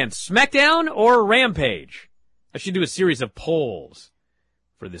Punk chants, SmackDown or Rampage? I should do a series of polls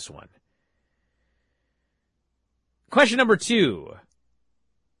for this one. Question number 2.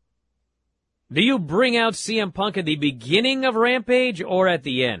 Do you bring out CM Punk at the beginning of Rampage or at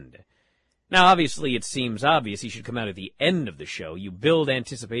the end? Now, obviously, it seems obvious he should come out at the end of the show. You build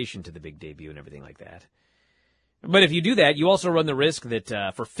anticipation to the big debut and everything like that. But if you do that, you also run the risk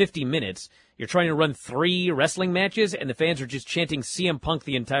that for 50 minutes, you're trying to run 3 wrestling matches and the fans are just chanting CM Punk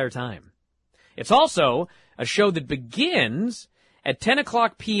the entire time. It's also a show that begins at 10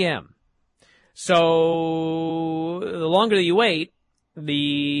 o'clock p.m. So the longer that you wait,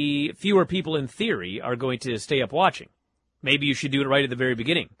 the fewer people in theory are going to stay up watching. Maybe you should do it right at the very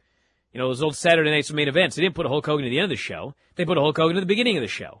beginning. You know, those old Saturday Night's Main Events, they didn't put a Hulk Hogan at the end of the show. They put a Hulk Hogan at the beginning of the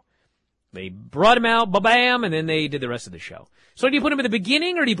show. They brought him out, ba-bam, and then they did the rest of the show. So do you put him at the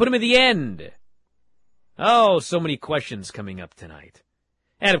beginning or do you put him at the end? Oh, so many questions coming up tonight.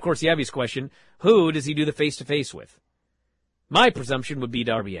 And, of course, the obvious question, who does he do the face-to-face with? My presumption would be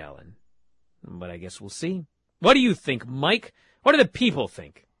Darby Allin. But I guess we'll see. What do you think, Mike? What do the people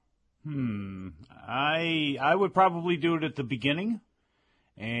think? I would probably do it at the beginning.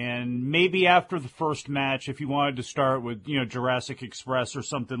 And maybe after the first match, if you wanted to start with, Jurassic Express or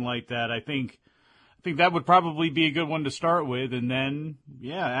something like that, I think that would probably be a good one to start with. And then,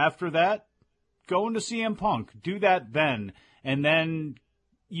 after that, go into CM Punk. Do that then. And then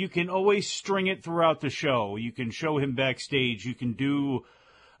you can always string it throughout the show. You can show him backstage. You can do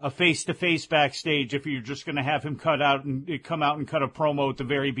a face-to-face backstage if you're just going to have him come out and cut a promo at the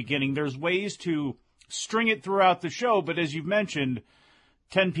very beginning. There's ways to string it throughout the show, but as you've mentioned,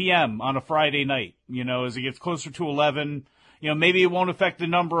 10 p.m. on a Friday night, as it gets closer to 11, maybe it won't affect the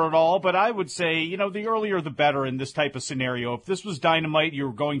number at all, but I would say, the earlier the better in this type of scenario. If this was Dynamite, you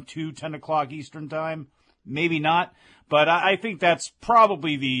were going to 10 o'clock Eastern time, maybe not, but I think that's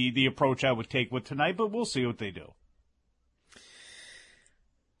probably the approach I would take with tonight, but we'll see what they do.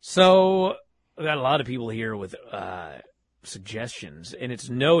 So, we got a lot of people here with suggestions, and it's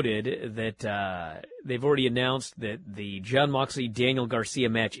noted that they've already announced that the Jon Moxley-Daniel Garcia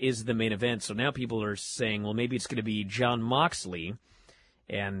match is the main event, so now people are saying, well, maybe it's going to be Jon Moxley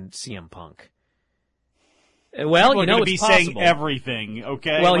and CM Punk. Well, people are going to be it's possible. Saying everything,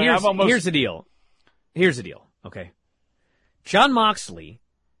 okay? Well, here's the deal. Here's the deal, okay? Jon Moxley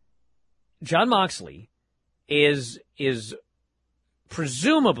is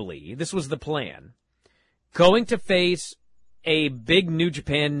presumably, this was the plan, going to face a big New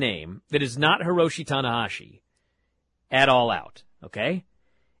Japan name that is not Hiroshi Tanahashi at All Out, okay?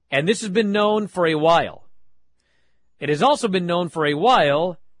 And this has been known for a while. It has also been known for a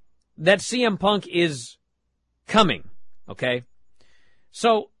while that CM Punk is coming, okay?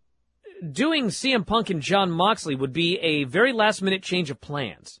 So, doing CM Punk and Jon Moxley would be a very last-minute change of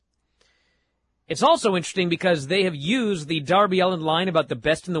plans. It's also interesting because they have used the Darby Allin line about the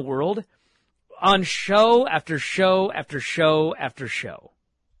best in the world on show after show after show after show.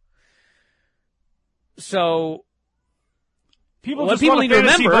 So, people just want to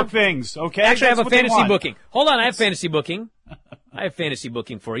fantasy book things, okay? Actually, That's I have a fantasy want. booking. Hold on, I have fantasy booking. I have fantasy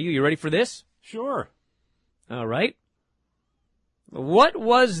booking for you. You ready for this? Sure. All right. What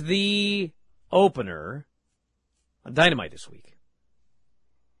was the opener on Dynamite this week?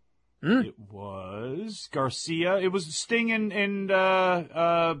 It was Garcia. It was Sting and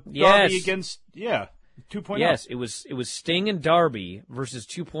Darby against, 2.0. Yes, it was Sting and Darby versus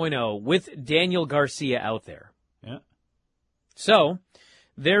 2.0 with Daniel Garcia out there. Yeah. So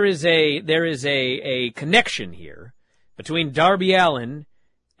there is a connection here between Darby Allin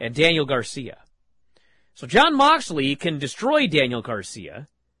and Daniel Garcia. So Jon Moxley can destroy Daniel Garcia,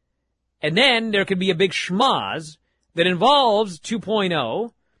 and then there could be a big schmoz that involves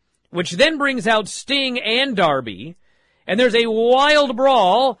 2.0, which then brings out Sting and Darby, and there's a wild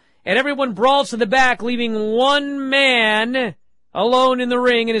brawl, and everyone brawls to the back, leaving one man alone in the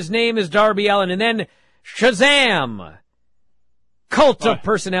ring, and his name is Darby Allin. And then Shazam! Cult of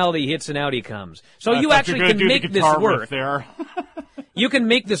personality hits, and out he comes. So you actually can make this work. There. You can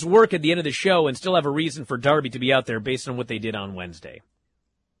make this work at the end of the show and still have a reason for Darby to be out there based on what they did on Wednesday.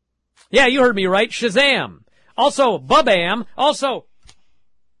 Yeah, you heard me right. Shazam. Also, Babam. Also,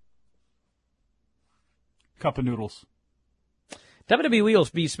 Cup of Noodles. WWE will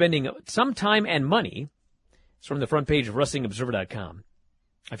be spending some time and money. It's from the front page of WrestlingObserver.com.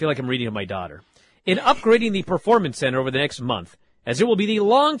 I feel like I'm reading to my daughter. In upgrading the Performance Center over the next month, as it will be the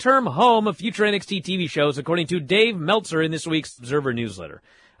long-term home of future NXT TV shows, according to Dave Meltzer in this week's Observer newsletter.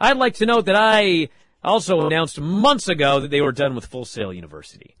 I'd like to note that I also announced months ago that they were done with Full Sail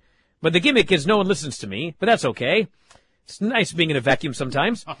University. But the gimmick is no one listens to me, but that's okay. It's nice being in a vacuum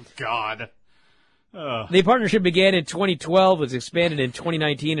sometimes. Oh, God. The partnership began in 2012, was expanded in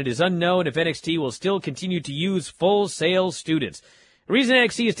 2019. It is unknown if NXT will still continue to use Full Sail students. The reason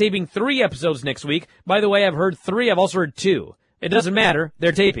NXT is taping 3 episodes next week, by the way, I've heard 3, I've also heard 2. It doesn't matter,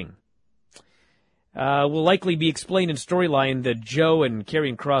 they're taping. Will likely be explained in storyline the Joe and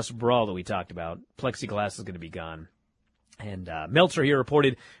Karrion Kross brawl that we talked about. Plexiglass is going to be gone. And Meltzer here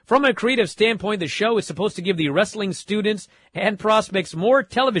reported, from a creative standpoint, the show is supposed to give the wrestling students and prospects more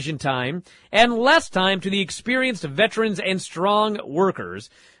television time and less time to the experienced veterans and strong workers,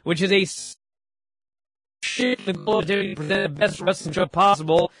 which is a the goal to present the best wrestling show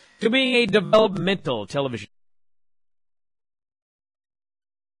possible to being a developmental television.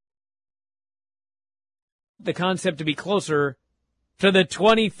 The concept to be closer to the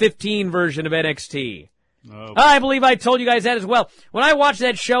 2015 version of NXT. Oh. I believe I told you guys that as well. When I watched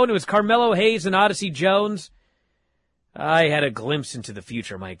that show and it was Carmelo Hayes and Odyssey Jones, I had a glimpse into the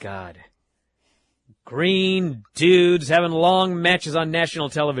future, my God. Green dudes having long matches on national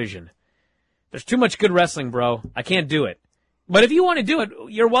television. There's too much good wrestling, bro. I can't do it. But if you want to do it,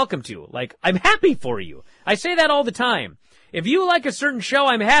 you're welcome to. Like, I'm happy for you. I say that all the time. If you like a certain show,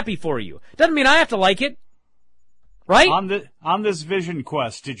 I'm happy for you. Doesn't mean I have to like it. Right? On this Vision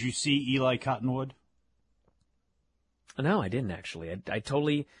Quest, did you see Eli Cottonwood? No, I didn't actually. I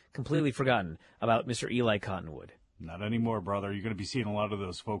totally, completely forgotten about Mr. Eli Cottonwood. Not anymore, brother. You're going to be seeing a lot of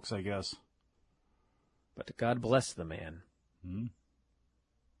those folks, I guess. But God bless the man. Mm-hmm.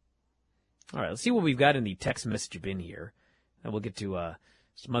 All right, let's see what we've got in the text message bin here. And we'll get to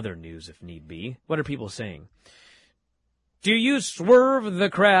some other news if need be. What are people saying? Do you swerve the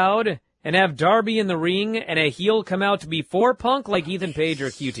crowd and have Darby in the ring and a heel come out before Punk like Ethan Page or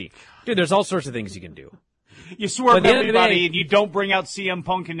QT? Dude, there's all sorts of things you can do. You swerve everybody and you don't bring out CM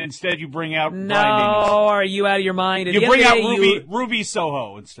Punk and instead you bring out Bryan Danielson. No, are you out of your mind? You bring out Ruby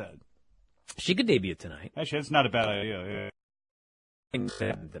Soho instead. She could debut tonight. Actually, that's not a bad idea.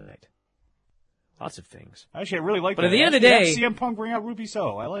 Tonight. Lots of things. Actually, I really like that. But at the end of the day, CM Punk bring out Ruby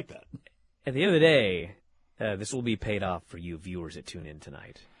Soho. I like that. At the end of the day, this will be paid off for you viewers that tune in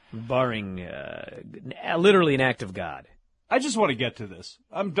tonight, barring literally an act of God. I just want to get to this.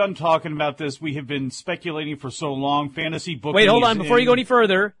 I'm done talking about this. We have been speculating for so long. Fantasy booking. Wait, hold on. Before you go any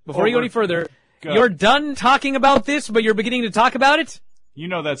further, you're done talking about this, but you're beginning to talk about it? You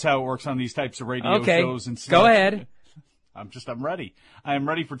know that's how it works on these types of radio shows. And go ahead. I'm ready. I am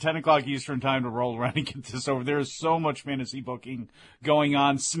ready for 10 o'clock Eastern time to roll around and get this over. There is so much fantasy booking going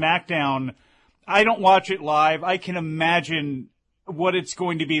on. SmackDown, I don't watch it live. I can imagine what it's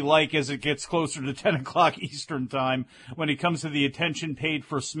going to be like as it gets closer to 10 o'clock Eastern time when it comes to the attention paid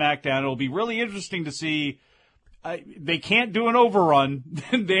for SmackDown. It'll be really interesting to see. They can't do an overrun.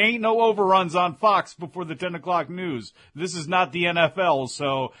 There ain't no overruns on Fox before the 10 o'clock news. This is not the NFL,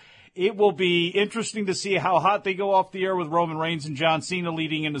 so it will be interesting to see how hot they go off the air with Roman Reigns and John Cena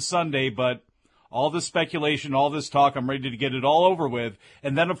leading into Sunday, but all this speculation, all this talk, I'm ready to get it all over with.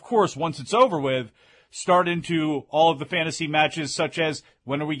 And then, of course, once it's over with, start into all of the fantasy matches, such as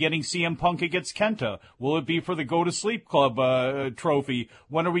when are we getting CM Punk against Kenta? Will it be for the Go to Sleep Club trophy?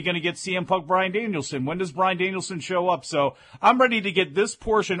 When are we going to get CM Punk Bryan Danielson? When does Bryan Danielson show up? So I'm ready to get this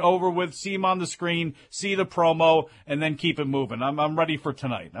portion over with, see him on the screen, see the promo, and then keep it moving. I'm ready for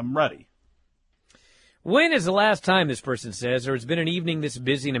tonight. I'm ready. When is the last time, this person says, there has been an evening this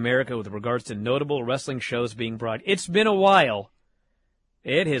busy in America with regards to notable wrestling shows being brought? It's been a while.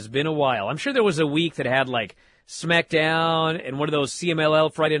 It has been a while. I'm sure there was a week that had, like, SmackDown and one of those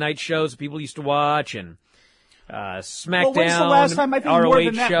CMLL Friday night shows that people used to watch, and SmackDown, when's the last time? I think ROH more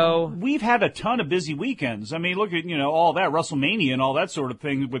than that, show. We've had a ton of busy weekends. I mean, look at, all that WrestleMania and all that sort of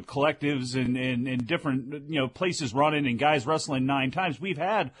thing with collectives and different, places running and guys wrestling 9 times. We've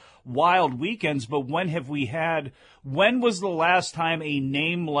had wild weekends, but when was the last time a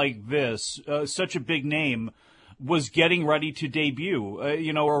name like this, such a big name, was getting ready to debut,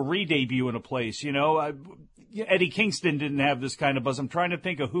 or re-debut in a place, Eddie Kingston didn't have this kind of buzz. I'm trying to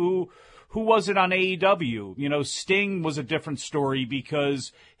think of who was it on AEW? Sting was a different story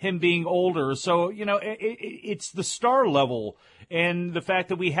because him being older. So, it's the star level and the fact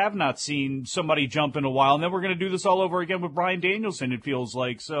that we have not seen somebody jump in a while. And then we're going to do this all over again with Bryan Danielson, it feels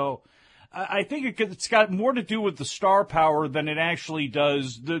like. So I think it's got more to do with the star power than it actually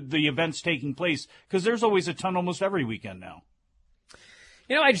does the events taking place, because there's always a ton almost every weekend now.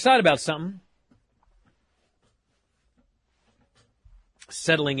 I just thought about something.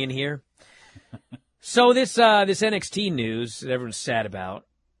 Settling in here. So this NXT news that everyone's sad about,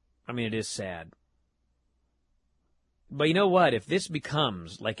 I mean, it is sad. But you know what? If this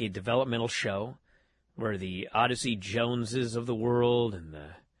becomes like a developmental show where the Odyssey Joneses of the world and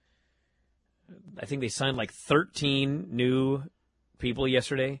I think they signed like 13 new people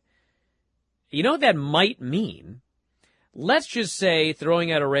yesterday. You know what that might mean? Let's just say,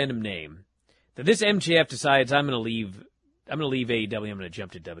 throwing out a random name, that this MJF decides I'm going to leave AEW, I'm going to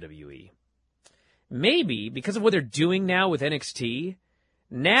jump to WWE. Maybe, because of what they're doing now with NXT,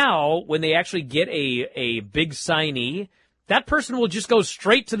 now when they actually get a big signee, that person will just go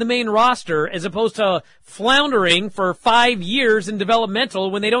straight to the main roster as opposed to floundering for 5 years in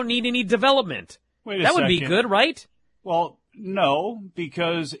developmental when they don't need any development. That would be good, right? Well, no,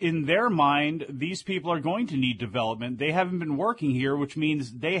 because in their mind, these people are going to need development. They haven't been working here, which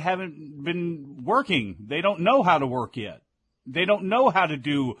means they haven't been working. They don't know how to work yet. They don't know how to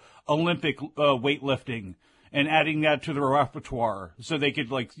do Olympic weightlifting and adding that to their repertoire so they could,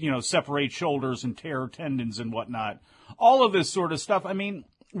 separate shoulders and tear tendons and whatnot. All of this sort of stuff. I mean,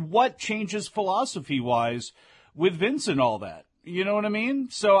 what changes philosophy-wise with Vince and all that? You know what I mean?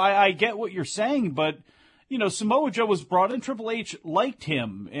 So I get what you're saying, but, Samoa Joe was brought in. Triple H liked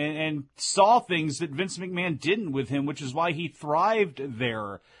him and saw things that Vince McMahon didn't with him, which is why he thrived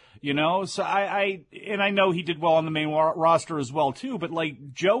there. So I know he did well on the main roster as well, too, but,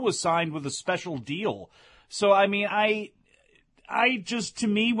 Joe was signed with a special deal. So, I mean, I just, to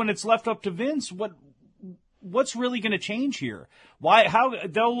me, when it's left up to Vince, what's really going to change here? How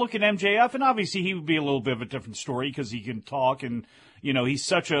they'll look at MJF, and obviously he would be a little bit of a different story because he can talk and, he's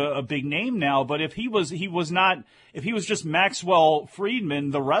such a big name now. But if he was just Maxwell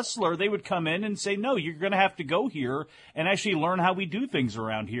Friedman, the wrestler, they would come in and say, no, you're going to have to go here and actually learn how we do things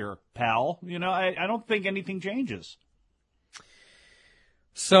around here, pal. I don't think anything changes.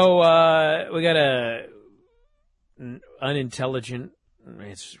 So, we got an unintelligent,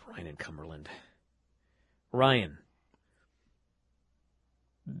 it's Ryan in Cumberland. Ryan,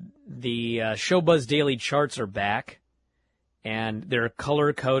 the Showbuzz Daily charts are back, and they're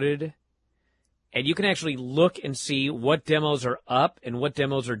color-coded, and you can actually look and see what demos are up and what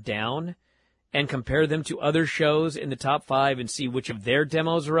demos are down, and compare them to other shows in the top 5 and see which of their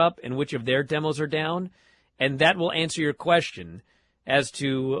demos are up and which of their demos are down, and that will answer your question as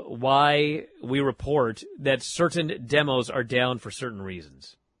to why we report that certain demos are down for certain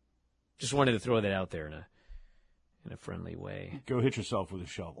reasons. Just wanted to throw that out there in a friendly way. Go hit yourself with a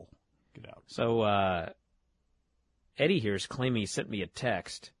shovel. Get out. So, Eddie here is claiming he sent me a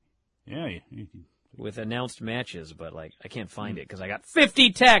text. Yeah. With announced matches, but, I can't find it because I got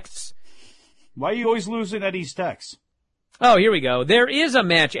 50 texts. Why are you always losing Eddie's texts? Oh, here we go. There is a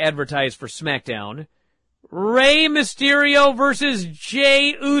match advertised for SmackDown. Rey Mysterio versus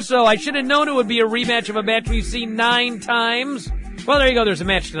Jey Uso. I should have known it would be a rematch of a match we've seen 9 times. Well, there you go. There's a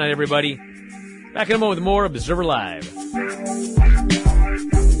match tonight, everybody. Back in a moment with more Observer Live.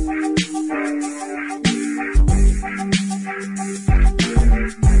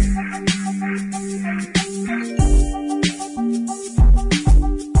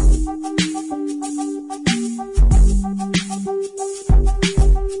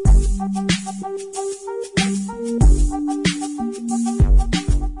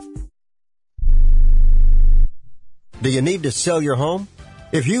 Do you need to sell your home?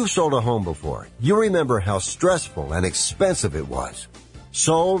 If you've sold a home before, you remember how stressful and expensive it was.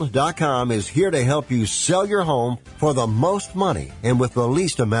 Sold.com is here to help you sell your home for the most money and with the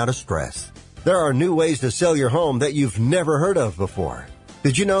least amount of stress. There are new ways to sell your home that you've never heard of before.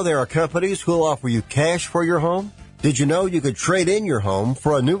 Did you know there are companies who'll offer you cash for your home? Did you know you could trade in your home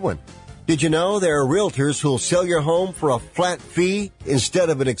for a new one? Did you know there are realtors who'll sell your home for a flat fee instead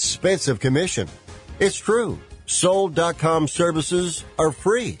of an expensive commission? It's true. Sold.com services are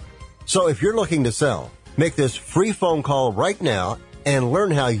free. So if you're looking to sell, make this free phone call right now and learn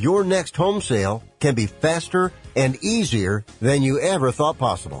how your next home sale can be faster and easier than you ever thought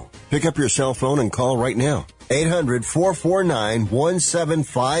possible. Pick up your cell phone and call right now.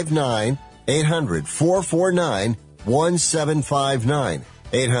 800-449-1759. 800-449-1759.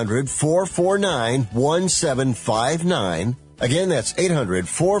 800-449-1759. Again, that's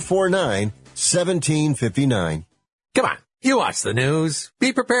 800-449-1759. Come on, you watch the news.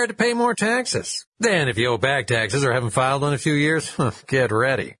 Be prepared to pay more taxes. Then if you owe back taxes or haven't filed in a few years, get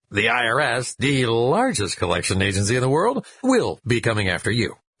ready. The IRS, the largest collection agency in the world, will be coming after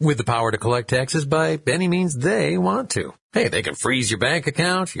you with the power to collect taxes by any means they want to. Hey, they can freeze your bank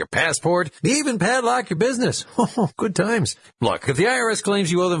account, your passport, even padlock your business. Oh, good times. Look, if the IRS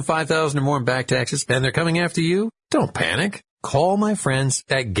claims you owe them $5,000 or more in back taxes and they're coming after you, don't panic. Call my friends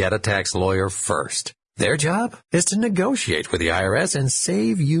at Get a Tax Lawyer first. Their job is to negotiate with the IRS and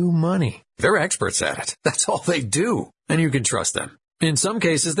save you money. They're experts at it. That's all they do. And you can trust them. In some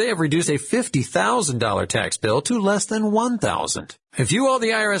cases, they have reduced a $50,000 tax bill to less than $1,000. If you owe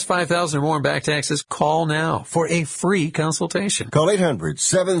the IRS $5,000 or more in back taxes, call now for a free consultation. Call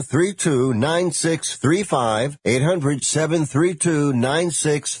 800-732-9635.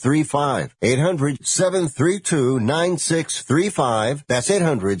 800-732-9635. 800-732-9635. That's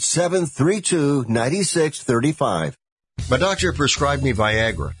 800-732-9635. My doctor prescribed me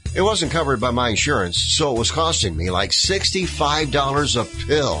Viagra. It wasn't covered by my insurance, so it was costing me like $65 a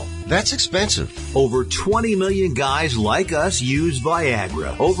pill. That's expensive. Over 20 million guys like us use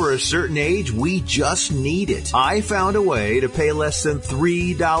Viagra. Over a certain age, we just need it. I found a way to pay less than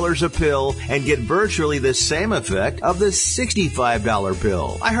 $3 a pill and get virtually the same effect of the $65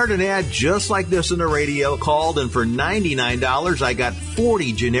 pill. I heard an ad just like this on the radio, called, and for $99, I got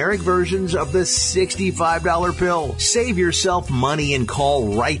 40 generic versions of the $65 pill. Save yourself money and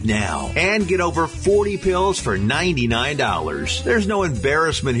call right now and get over 40 pills for $99. There's no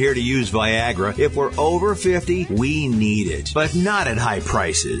embarrassment here to use Viagra. If we're over 50, we need it, but not at high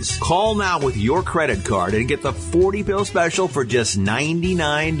prices. Call now with your credit card and get the 40 pill special for just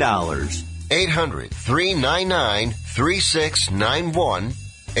 $99. 800-399-3691.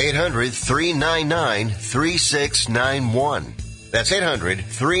 800-399-3691. That's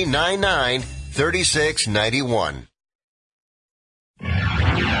 800-399-3691.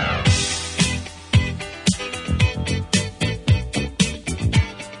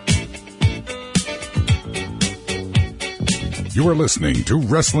 You are listening to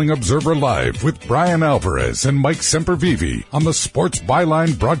Wrestling Observer Live with Bryan Alvarez and Mike Sempervive on the Sports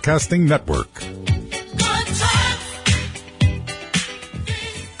Byline Broadcasting Network.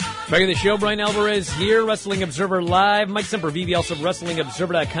 Back in the show, Bryan Alvarez here, Wrestling Observer Live. Mike Sempervive, also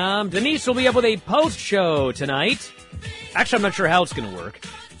WrestlingObserver.com. Denise will be up with a post-show tonight. Actually, I'm not sure how it's going to work.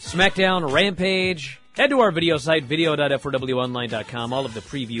 SmackDown, Rampage. Head to our video site, video.f4wonline.com. All of the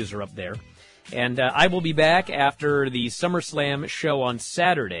previews are up there. And I will be back after the SummerSlam show on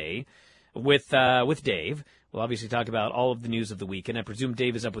Saturday with Dave. We'll obviously talk about all of the news of the week, and I presume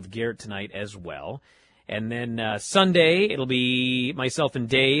Dave is up with Garrett tonight as well. And then Sunday, it'll be myself and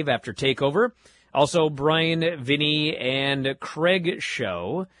Dave after TakeOver. Also, Bryan, Vinny, and Craig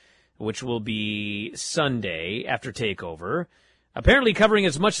show, which will be Sunday after TakeOver. Apparently covering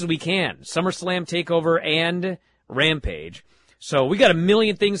as much as we can. SummerSlam, TakeOver, and Rampage. So we got a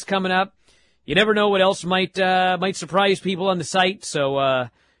million things coming up. You never know what else might surprise people on the site. So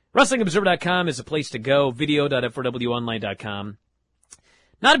WrestlingObserver.com is a place to go. Video.f4wonline.com.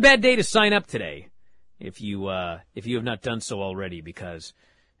 Not a bad day to sign up today, if you have not done so already, because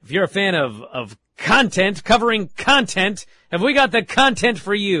if you're a fan of content, covering content, have we got the content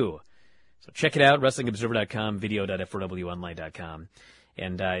for you? So check it out, WrestlingObserver.com, Video.f4wonline.com.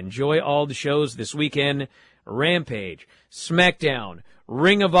 And enjoy all the shows this weekend. Rampage, SmackDown,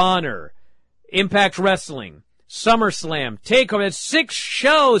 Ring of Honor, Impact Wrestling, SummerSlam, TakeOver. That's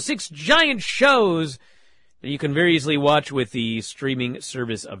 6 giant shows that you can very easily watch with the streaming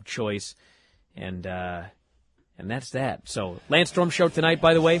service of choice. And that's that. So, Lance Storm show tonight,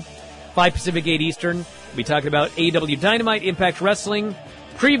 by the way, 5 Pacific, 8 Eastern. We'll be talking about AEW Dynamite, Impact Wrestling,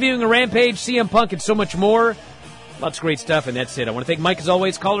 previewing a Rampage, CM Punk, and so much more. Lots of great stuff, and that's it. I want to thank Mike, as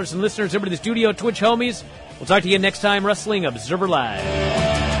always, callers and listeners over to the studio, Twitch homies. We'll talk to you next time, Wrestling Observer Live.